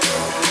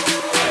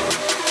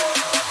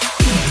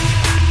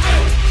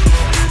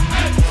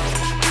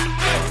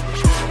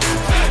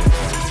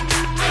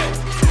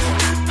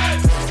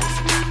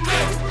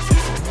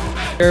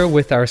Here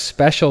with our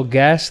special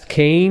guest,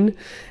 Kane.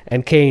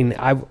 And Kane,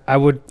 I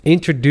would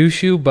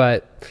introduce you,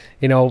 but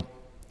you know,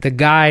 the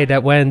guy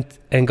that went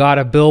and got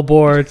a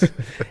billboard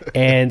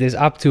and is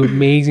up to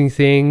amazing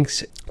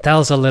things.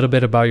 Tell us a little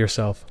bit about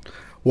yourself.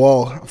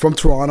 Well, from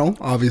Toronto,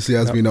 obviously,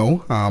 as we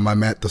know. I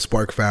met the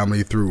Spark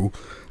family through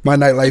my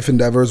nightlife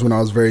endeavors when I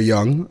was very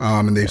young,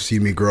 and they've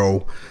seen me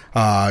grow.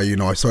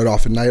 I started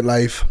off in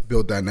nightlife,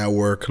 built that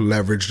network,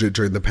 leveraged it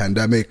during the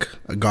pandemic,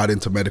 got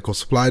into medical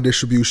supply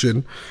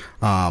distribution,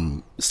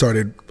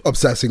 started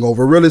obsessing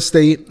over real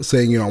estate,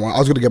 saying, I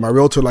was going to get my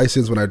realtor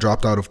license when I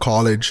dropped out of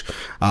college,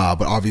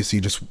 but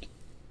obviously just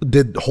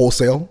did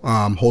wholesale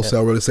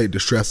real estate,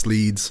 distressed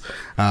leads,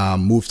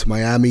 moved to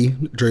Miami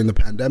during the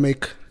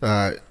pandemic,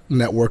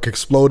 network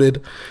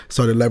exploded,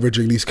 started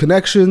leveraging these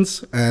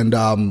connections, and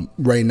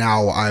right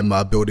now I'm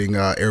building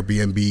a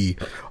Airbnb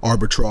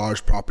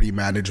arbitrage property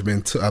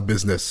management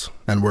business,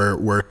 and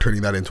we're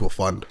turning that into a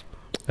fund.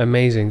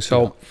 Amazing.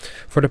 So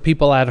for the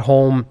people at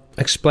home,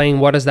 explain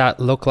what does that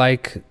look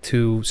like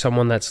to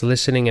someone that's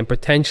listening and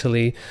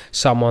potentially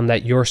someone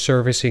that you're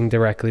servicing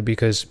directly,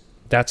 because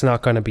that's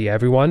not going to be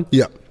everyone.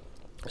 Yeah.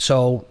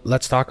 So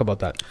let's talk about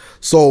that.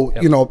 So,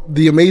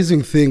 the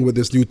amazing thing with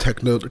this new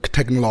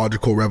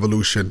technological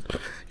revolution,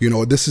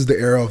 this is the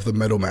era of the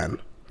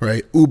middleman,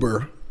 right?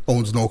 Uber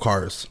owns no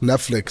cars.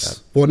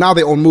 Netflix, well, now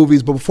they own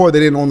movies, but before they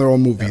didn't own their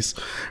own movies,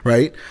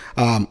 right?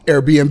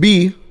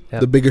 Airbnb,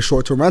 the biggest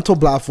short-term rental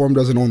platform,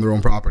 doesn't own their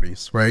own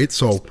properties, right?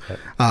 So,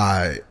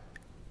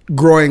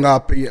 growing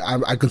up,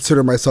 I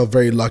consider myself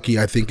very lucky.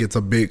 I think it's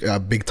a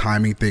big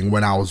timing thing.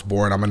 When I was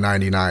born, I'm a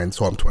 99,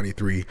 so I'm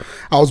 23.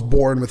 I was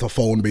born with a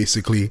phone,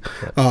 basically.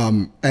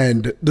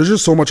 And there's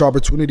just so much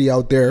opportunity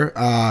out there.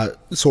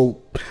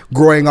 So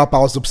growing up, I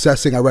was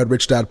obsessing. I read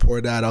Rich Dad,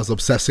 Poor Dad. I was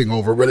obsessing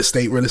over real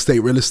estate.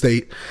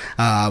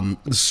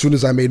 As soon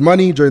as I made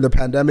money during the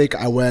pandemic,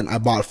 I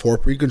bought 4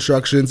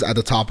 pre-constructions at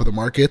the top of the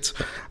market.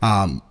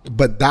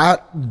 But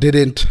that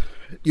didn't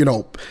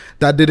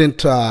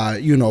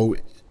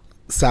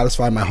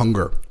satisfy my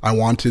hunger. I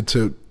wanted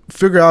to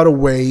figure out a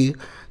way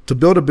to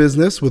build a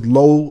business with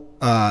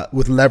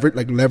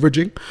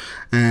leveraging,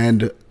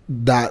 and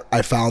that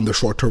I found the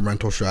short-term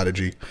rental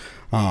strategy.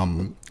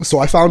 So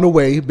I found a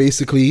way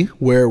basically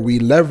where we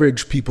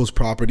leverage people's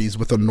properties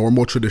with a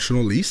normal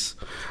traditional lease.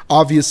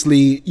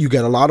 Obviously, you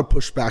get a lot of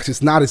pushbacks.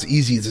 It's not as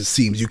easy as it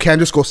seems. You can't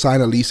just go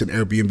sign a lease and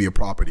Airbnb a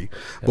property,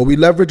 but we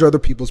leverage other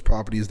people's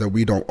properties that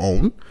we don't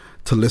own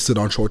to list it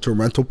on short-term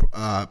rental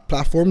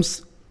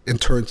platforms, in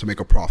turn to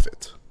make a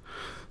profit.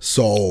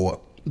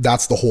 So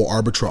that's the whole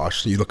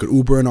arbitrage. You look at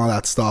Uber and all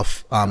that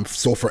stuff.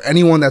 So for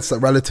anyone that's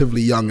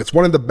relatively young, it's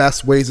one of the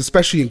best ways,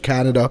 especially in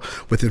Canada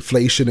with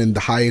inflation and the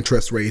high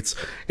interest rates.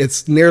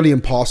 It's nearly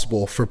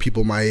impossible for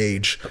people my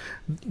age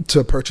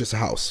to purchase a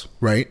house,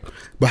 right?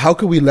 But how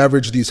can we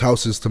leverage these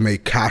houses to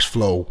make cash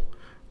flow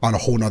on a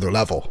whole nother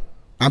level?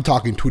 I'm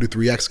talking 2 to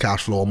 3x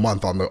cash flow a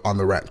month on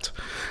the rent.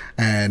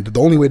 And the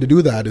only way to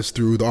do that is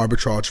through the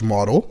arbitrage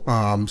model.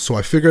 So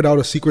I figured out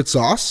a secret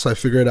sauce. I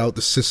figured out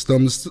the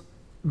systems.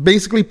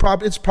 Basically,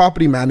 it's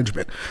property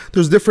management.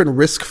 There's different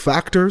risk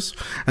factors,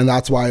 and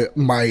that's why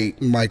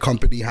my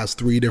company has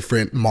 3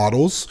 different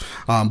models.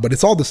 But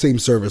it's all the same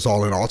service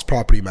all in all. It's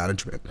property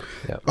management.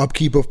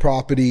 Upkeep of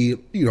property,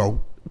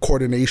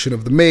 coordination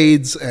of the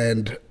maids,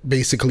 and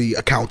basically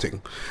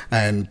accounting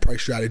and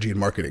price strategy and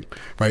marketing,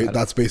 right?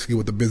 That's basically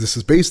what the business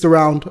is based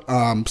around.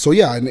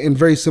 In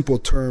very simple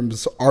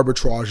terms,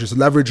 arbitrage is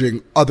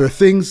leveraging other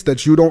things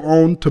that you don't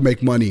own to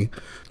make money.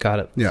 Got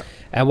it. Yeah.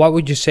 And what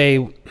would you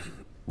say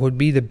would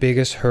be the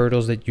biggest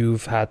hurdles that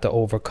you've had to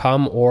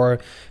overcome, or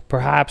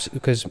perhaps,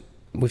 because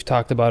we've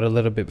talked about it a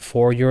little bit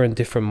before, you're in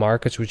different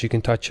markets, which you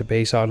can touch a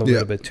base on a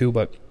little bit too,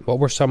 but what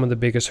were some of the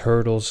biggest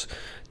hurdles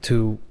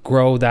to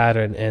grow that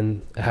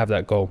and have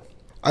that go?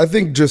 I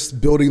think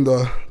just building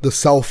the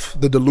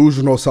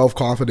delusional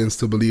self-confidence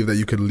to believe that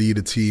you can lead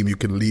a team, you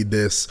can lead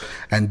this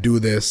and do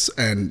this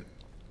and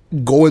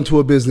go into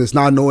a business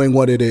not knowing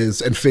what it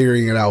is and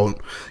figuring it out.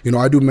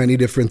 I do many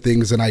different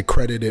things, and I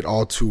credit it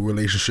all to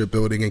relationship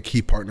building and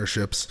key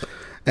partnerships.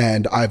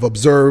 And I've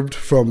observed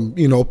from,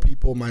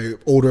 people, my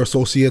older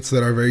associates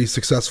that are very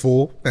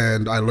successful,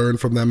 and I learned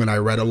from them, and I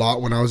read a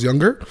lot when I was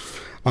younger.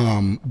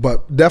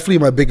 But definitely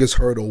my biggest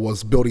hurdle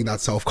was building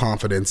that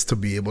self-confidence to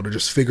be able to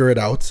just figure it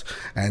out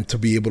and to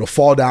be able to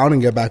fall down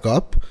and get back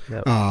up.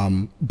 That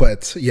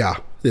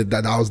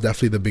was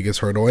definitely the biggest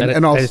hurdle.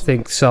 And also, I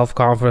think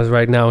self-confidence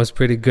right now is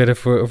pretty good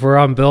if we're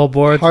on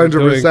billboards.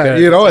 100%.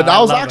 And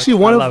that was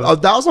actually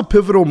that was a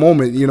pivotal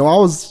moment.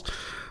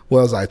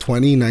 Was I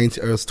 20,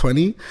 19? I was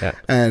 20. Yeah.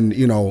 And,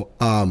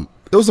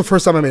 it was the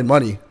first time I made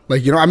money.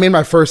 I made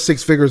my first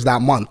 6 figures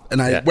that month,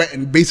 and I went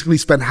and basically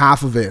spent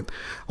half of it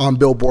on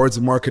billboards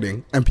and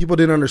marketing. And people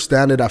didn't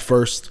understand it at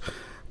first.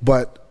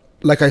 But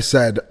like I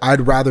said,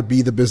 I'd rather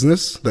be the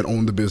business than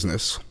own the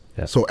business.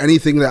 Yeah. So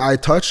anything that I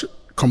touch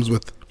comes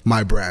with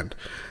my brand.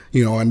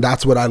 And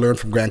that's what I learned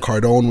from Grant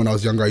Cardone when I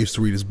was younger. I used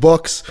to read his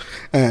books,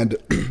 and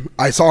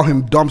I saw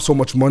him dump so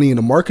much money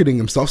into marketing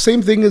himself.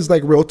 Same thing as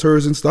like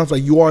realtors and stuff.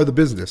 Like, you are the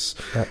business,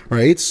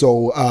 right?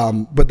 So,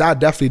 but that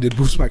definitely did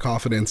boost my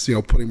confidence.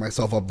 Putting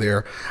myself up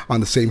there on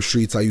the same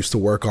streets I used to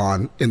work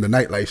on in the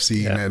nightlife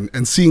scene,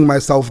 and seeing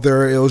myself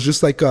there. It was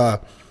just like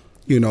a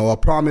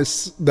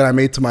promise that I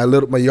made to my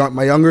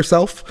younger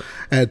self,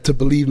 and to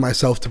believe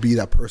myself to be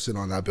that person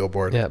on that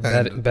billboard. Yeah,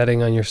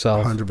 betting on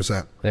yourself.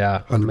 100%.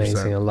 Yeah, 100%.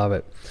 Amazing. I love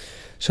it.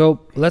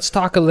 So let's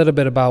talk a little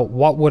bit about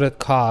what would it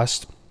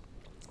cost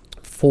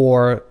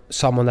for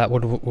someone that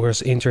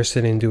was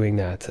interested in doing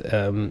that.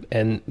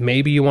 And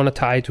maybe you want to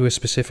tie it to a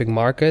specific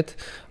market.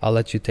 I'll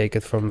let you take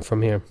it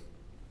from here.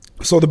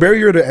 So the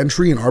barrier to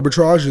entry in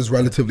arbitrage is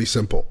relatively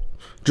simple.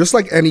 Just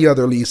like any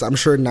other lease, I'm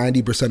sure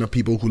 90% of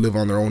people who live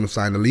on their own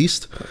sign a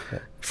lease.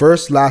 Okay.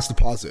 First, last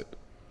deposit,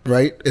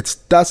 right?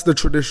 That's the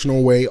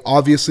traditional way.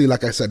 Obviously,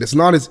 like I said, it's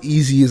not as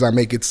easy as I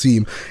make it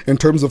seem in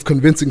terms of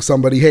convincing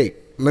somebody, hey,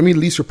 let me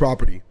lease your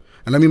property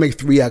and let me make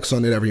 3x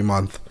on it every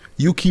month.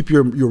 You keep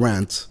your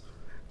rent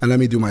and let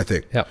me do my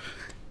thing. Yeah.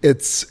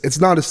 It's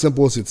not as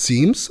simple as it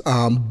seems,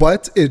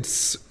 but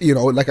it's,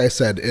 like I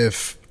said,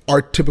 if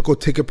our typical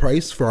ticket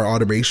price for our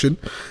automation,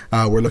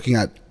 we're looking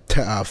at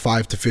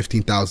 $5,000 to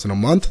 $15,000 a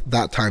month,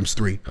 that times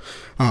 3.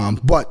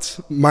 But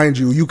mind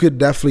you, you could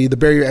definitely, the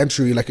barrier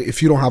entry, like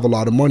if you don't have a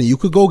lot of money, you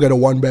could go get a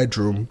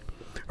 1-bedroom,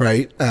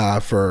 right,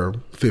 for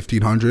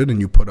 $1,500, and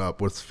you put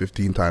up what's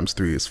 15 times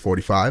 3 is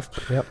 45.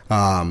 Yep.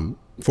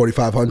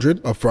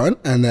 $4,500 up front,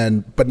 and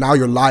then, but now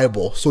you're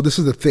liable. So this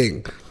is the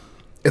thing.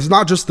 It's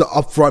not just the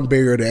upfront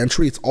barrier to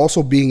entry. It's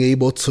also being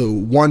able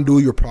to, do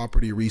your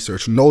property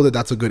research, know that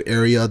that's a good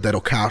area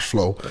that'll cash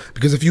flow.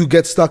 Because if you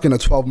get stuck in a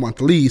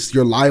 12-month lease,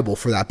 you're liable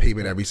for that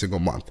payment every single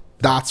month.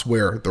 That's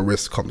where the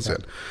risk comes in.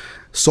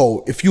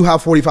 So if you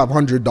have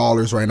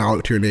 $4,500 right now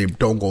to your name,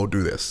 don't go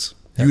do this.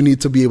 You need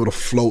to be able to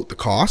float the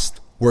cost,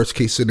 worst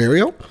case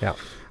scenario. Yeah.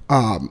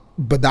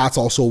 But that's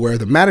also where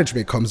the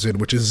management comes in,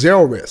 which is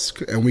 0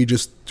 risk. And we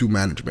just do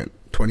management,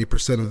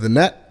 20% of the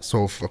net.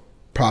 So if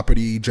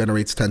property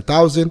generates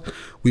 10,000,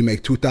 we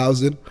make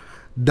 2,000.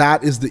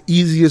 That is the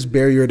easiest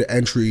barrier to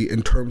entry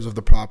in terms of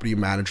the property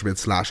management /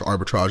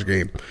 arbitrage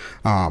game.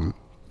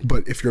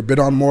 But if you're a bit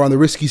more on the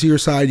riskier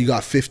side, you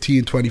got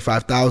 15,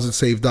 25,000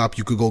 saved up,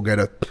 you could go get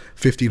a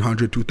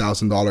 $1,500,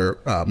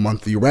 $2,000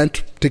 monthly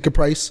rent ticket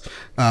price,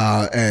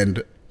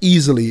 and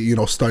easily,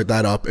 start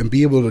that up and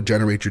be able to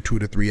generate your 2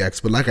 to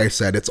 3x. But like I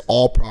said, it's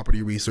all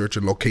property research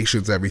and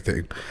locations,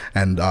 everything.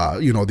 And,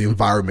 the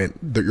environment,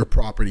 your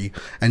property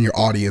and your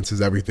audience is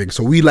everything.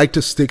 So we like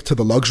to stick to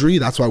the luxury.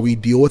 That's why we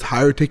deal with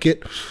higher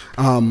ticket,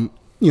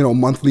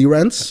 monthly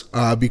rents,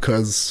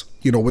 because,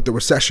 with the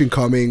recession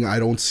coming, I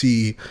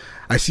see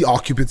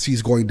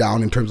occupancies going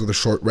down in terms of the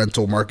short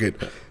rental market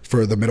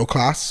for the middle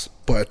class.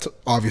 But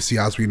obviously,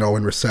 as we know,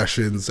 in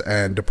recessions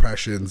and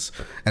depressions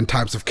and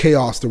times of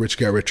chaos, the rich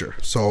get richer.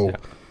 So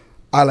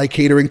I like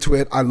catering to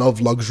it. I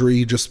love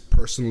luxury, just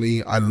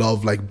personally. I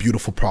love like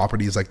beautiful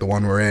properties like the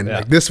one we're in.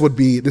 Like this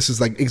is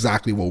like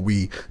exactly what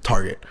we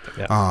target.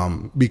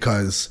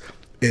 Because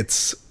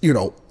it's,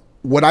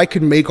 what I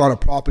can make on a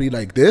property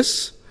like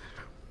this,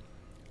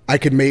 I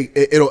can make,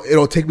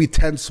 it'll take me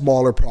 10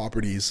 smaller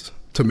properties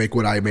to make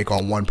what I make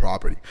on one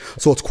property.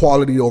 So it's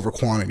quality over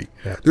quantity.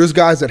 There's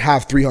guys that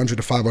have 300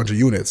 to 500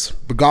 units,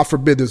 but God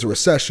forbid there's a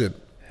recession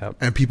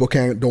and people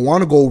don't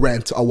want to go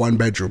rent a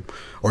 1-bedroom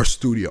or a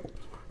studio,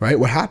 right?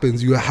 What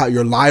happens?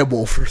 You're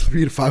liable for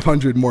 300 to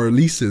 500 more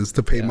leases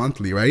to pay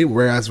monthly, right?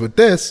 Whereas with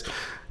this,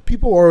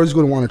 people are always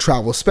going to want to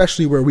travel,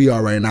 especially where we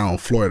are right now in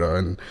Florida.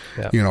 And,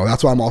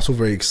 that's why I'm also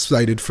very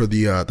excited for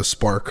the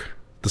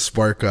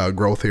Spark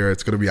growth here.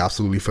 It's going to be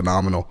absolutely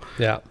phenomenal.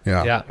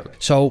 Yeah.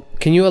 So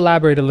can you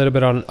elaborate a little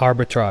bit on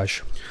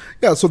arbitrage?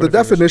 Yeah. So the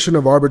definition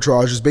of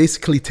arbitrage is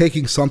basically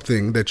taking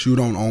something that you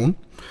don't own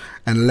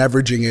and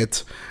leveraging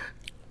it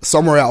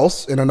somewhere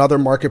else in another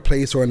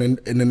marketplace or in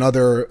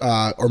another,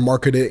 or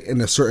market it in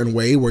a certain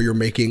way where you're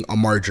making a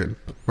margin,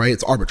 right?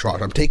 It's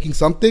arbitrage. I'm taking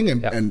something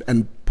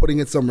and putting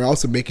it somewhere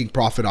else and making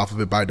profit off of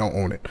it, but I don't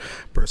own it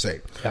per se.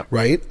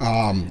 Right.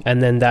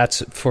 And then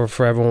that's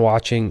for everyone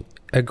watching,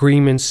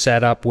 agreements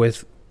set up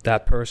with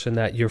that person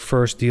that you're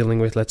first dealing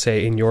with, let's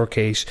say in your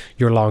case,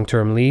 your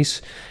long-term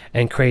lease,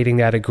 and creating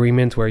that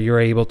agreement where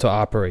you're able to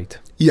operate.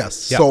 Yes.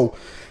 So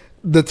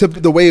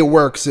the way it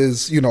works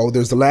is,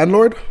 there's the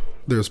landlord,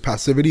 there's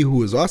passivity,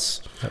 who is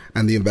us,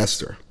 and the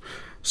investor.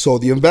 So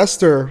the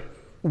investor,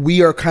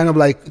 we are kind of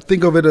like,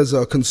 think of it as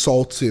a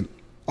consultant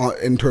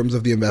in terms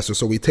of the investor.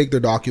 So we take their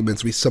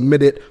documents, we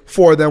submit it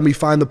for them, we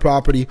find the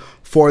property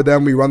for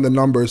them, we run the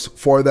numbers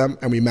for them,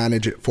 and we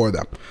manage it for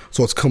them.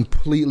 So it's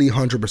completely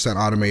 100%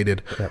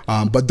 automated.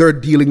 But they're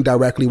dealing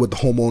directly with the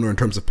homeowner in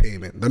terms of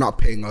payment. They're not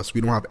paying us.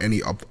 We don't have any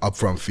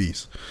upfront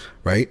fees,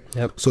 right?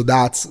 So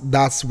that's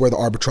where the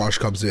arbitrage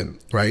comes in,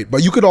 right?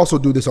 But you could also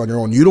do this on your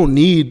own. You don't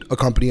need a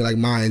company like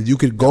mine. You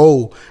could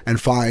go and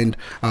find,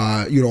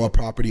 a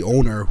property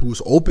owner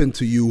who's open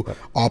to you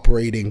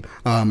operating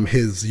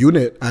his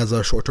unit as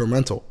a short-term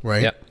rental,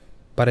 right?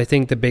 But I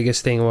think the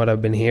biggest thing, what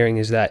I've been hearing,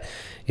 is that,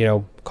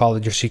 call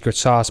it your secret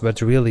sauce,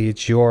 but really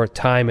it's your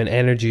time and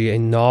energy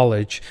and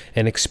knowledge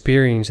and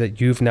experience that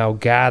you've now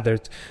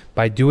gathered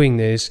by doing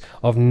this,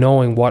 of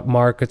knowing what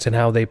markets and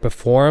how they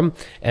perform,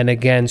 and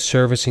again,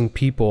 servicing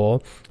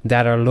people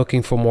that are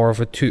looking for more of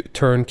a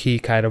turnkey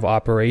kind of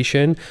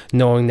operation,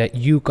 knowing that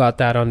you got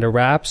that under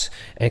wraps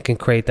and can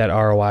create that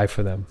ROI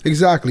for them.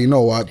 Exactly.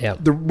 No,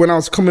 when I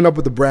was coming up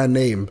with the brand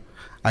name,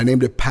 I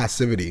named it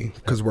Passivity,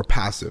 because we're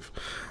passive.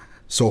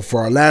 So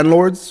for our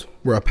landlords,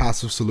 we're a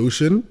passive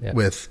solution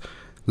with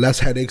less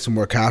headaches and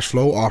more cash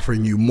flow,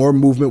 offering you more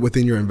movement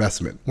within your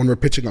investment when we're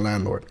pitching a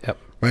landlord,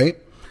 right?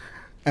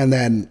 And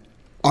then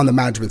on the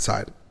management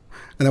side.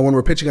 And then when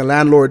we're pitching a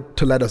landlord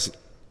to let us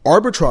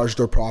arbitrage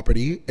their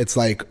property, it's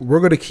like, we're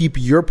going to keep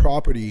your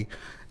property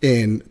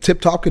in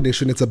tip-top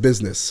condition. It's a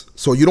business.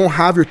 So you don't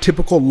have your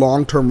typical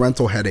long-term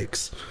rental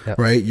headaches,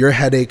 right? Your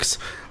headaches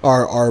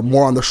are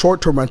more on the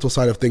short-term rental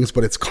side of things,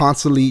 but it's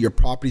constantly your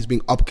property's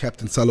being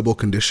upkept in sellable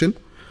condition,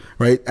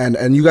 right?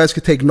 And you guys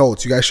could take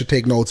notes. You guys should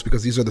take notes,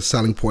 because these are the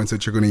selling points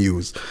that you're going to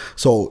use.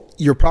 So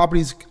your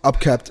property's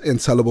upkept in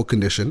sellable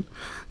condition.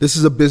 This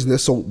is a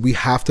business, so we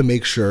have to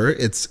make sure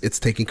it's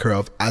taken care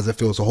of as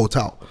if it was a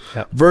hotel.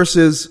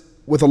 Versus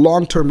with a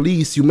long-term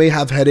lease, you may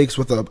have headaches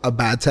with a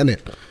bad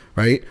tenant,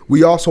 right?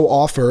 We also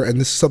offer, and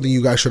this is something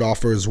you guys should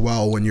offer as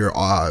well when you're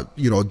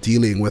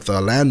dealing with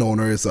a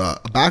landowner, is an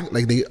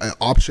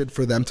option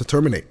for them to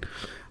terminate.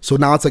 So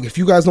now it's like, if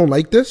you guys don't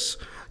like this,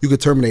 you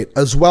could terminate.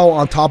 As well,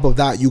 on top of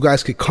that, you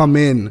guys could come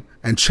in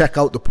and check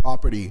out the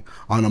property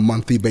on a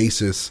monthly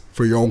basis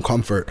for your own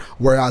comfort.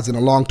 Whereas in a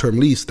long-term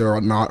lease,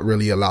 they're not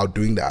really allowed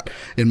doing that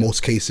in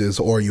most cases,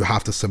 or you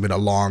have to submit a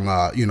long,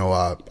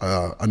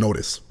 a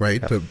notice,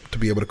 right? To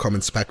be able to come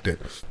inspect it.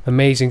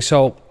 Amazing.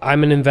 So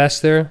I'm an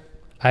investor.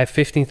 I have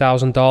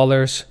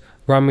 $15,000.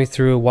 Run me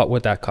through, what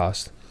would that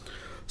cost?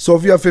 So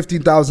if you have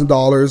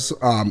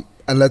 $15,000,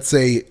 and let's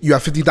say you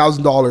have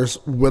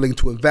 $50,000 willing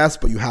to invest,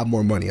 but you have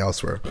more money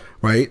elsewhere,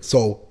 right?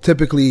 So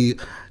typically,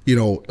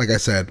 like I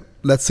said,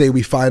 let's say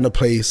we find a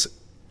place,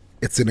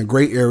 it's in a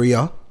great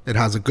area, it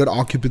has a good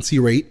occupancy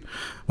rate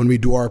when we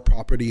do our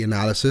property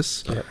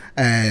analysis,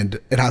 and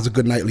it has a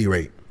good nightly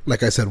rate.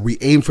 Like I said, we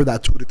aim for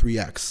that 2 to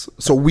 3x.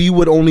 So we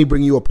would only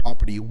bring you a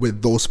property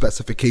with those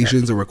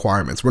specifications and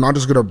requirements. We're not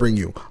just going to bring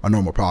you a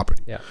normal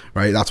property,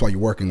 right? That's why you're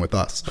working with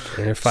us.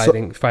 And you're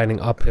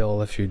fighting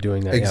uphill if you're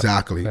doing that.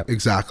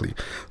 Exactly.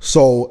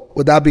 So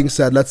with that being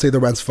said, let's say the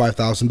rent's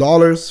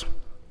 $5,000.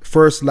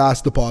 First,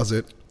 last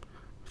deposit,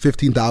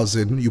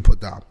 $15,000 you put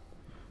down.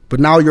 But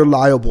now you're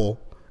liable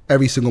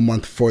every single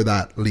month for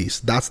that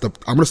lease. I'm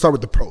going to start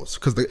with the pros,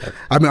 because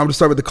I'm going to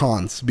start with the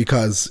cons,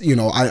 because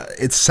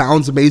it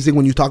sounds amazing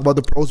when you talk about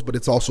the pros, but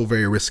it's also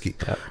very risky,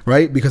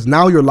 right? Because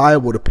now you're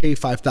liable to pay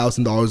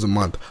 $5,000 a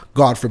month.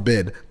 God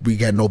forbid we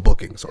get no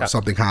bookings, or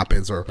something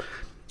happens, or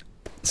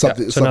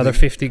something. So another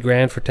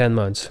 $50,000 for 10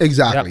 months.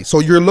 Exactly.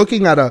 So you're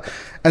looking at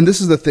and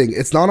this is the thing,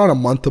 it's not on a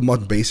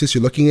month-to-month basis.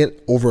 You're looking at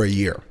over a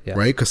year,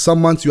 right? Because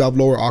some months you have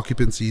lower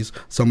occupancies,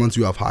 some months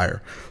you have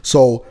higher.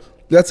 So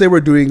let's say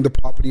we're doing the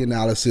property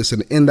analysis,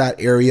 and in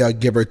that area,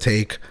 give or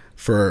take,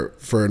 for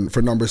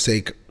number's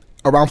sake,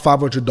 around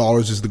 $500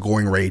 is the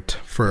going rate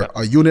for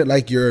a unit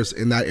like yours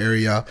in that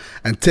area.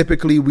 And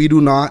typically, we do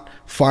not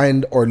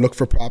find or look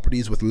for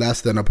properties with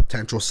less than a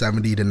potential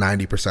 70 to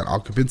 90%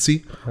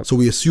 occupancy. So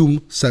we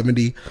assume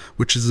 70,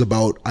 which is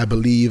about, I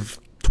believe,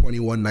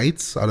 21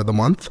 nights out of the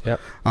month.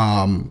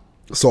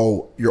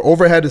 So your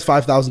overhead is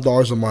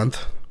 $5,000 a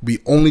month. We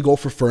only go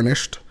for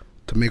furnished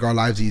to make our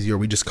lives easier.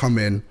 We just come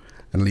in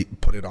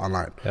and put it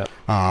online.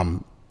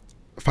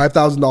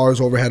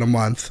 $5,000 overhead a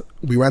month.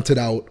 We rent it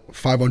out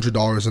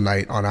 $500 a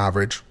night on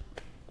average.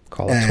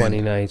 Call it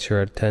 20 nights, you're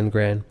at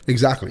 $10,000.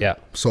 Exactly.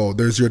 So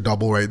there's your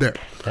double right there.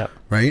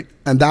 Right?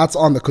 And that's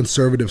on the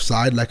conservative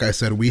side. Like I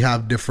said, we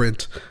have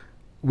different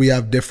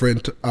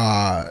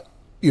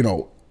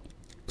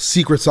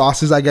secret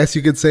sauces, I guess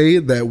you could say,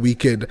 that we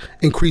could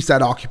increase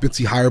that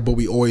occupancy higher, but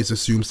we always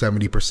assume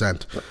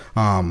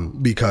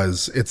 70%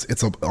 because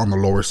it's on the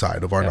lower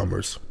side of our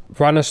numbers.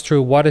 Run us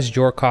through, what is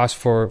your cost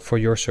for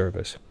your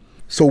service?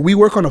 So we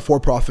work on a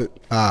for-profit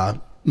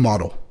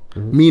model,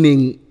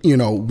 meaning,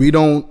 we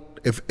don't,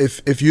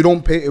 if we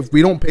don't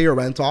pay your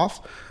rent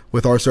off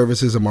with our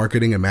services and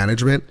marketing and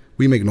management,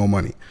 we make no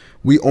money.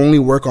 We only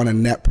work on a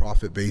net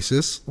profit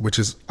basis, which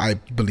is, I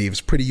believe,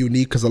 is pretty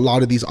unique, because a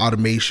lot of these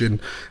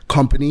automation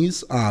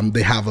companies,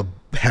 they have a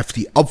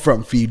hefty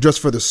upfront fee just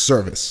for the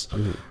service,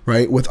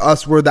 right? With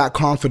us, we're that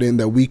confident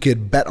that we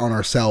could bet on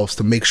ourselves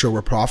to make sure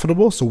we're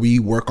profitable. So we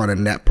work on a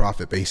net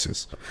profit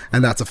basis,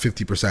 and that's a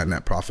 50%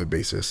 net profit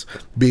basis,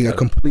 being a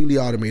completely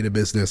automated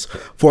business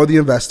for the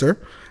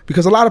investor,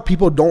 because a lot of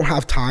people don't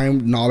have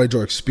time, knowledge,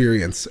 or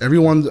experience.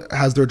 Everyone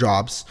has their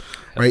jobs,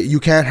 right?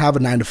 You can't have a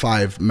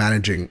 9-to-5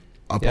 managing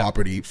a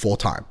property full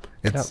time.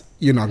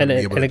 You're not going to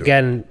be able to do it. And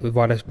again, with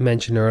what I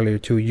mentioned earlier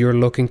too, you're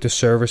looking to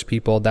service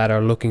people that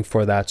are looking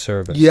for that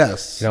service.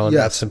 Yes.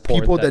 That's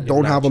important. People that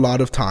don't have a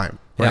lot of time,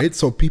 right?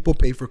 So people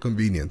pay for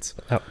convenience,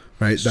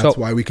 right? That's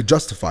why we could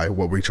justify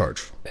what we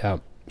charge.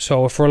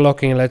 So if we're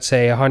looking, let's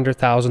say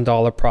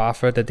 $100,000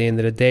 profit at the end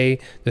of the day,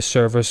 the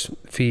service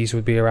fees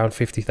would be around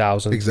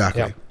 50,000.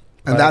 Exactly. Yep.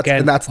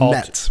 And that's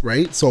net,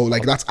 right? So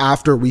like that's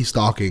after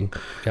restocking.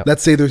 Yep.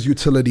 Let's say there's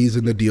utilities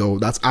in the deal.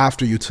 That's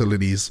after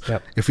utilities.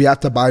 Yep. If we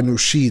have to buy new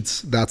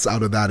sheets, that's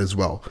out of that as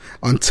well.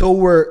 Until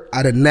we're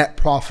at a net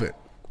profit,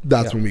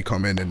 that's when we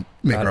come in and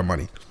make our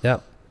money. Yeah.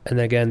 And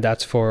again,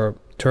 that's for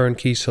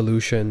turnkey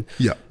solution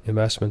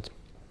investment.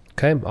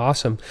 Okay,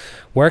 awesome.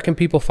 Where can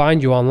people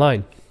find you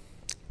online?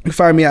 You can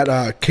find me at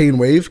Kane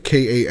Wav,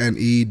 Kanewav.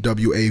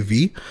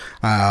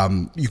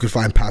 You can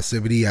find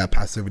Passivity at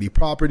Passivity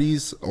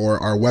Properties or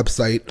our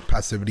website,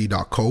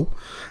 passivity.co.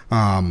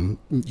 You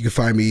can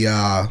find me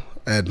at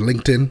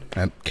LinkedIn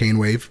at Kane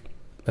Wav.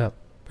 Yeah,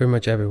 pretty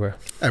much everywhere.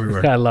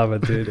 Everywhere. I love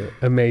it, dude.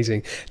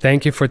 Amazing.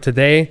 Thank you for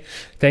today.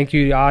 Thank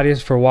you, the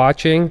audience, for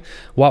watching.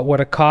 What would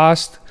it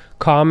cost?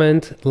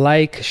 Comment,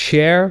 like,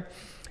 share,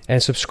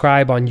 and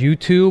subscribe on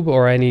YouTube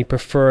or any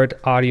preferred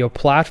audio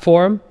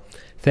platform.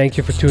 Thank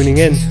you for tuning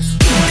in.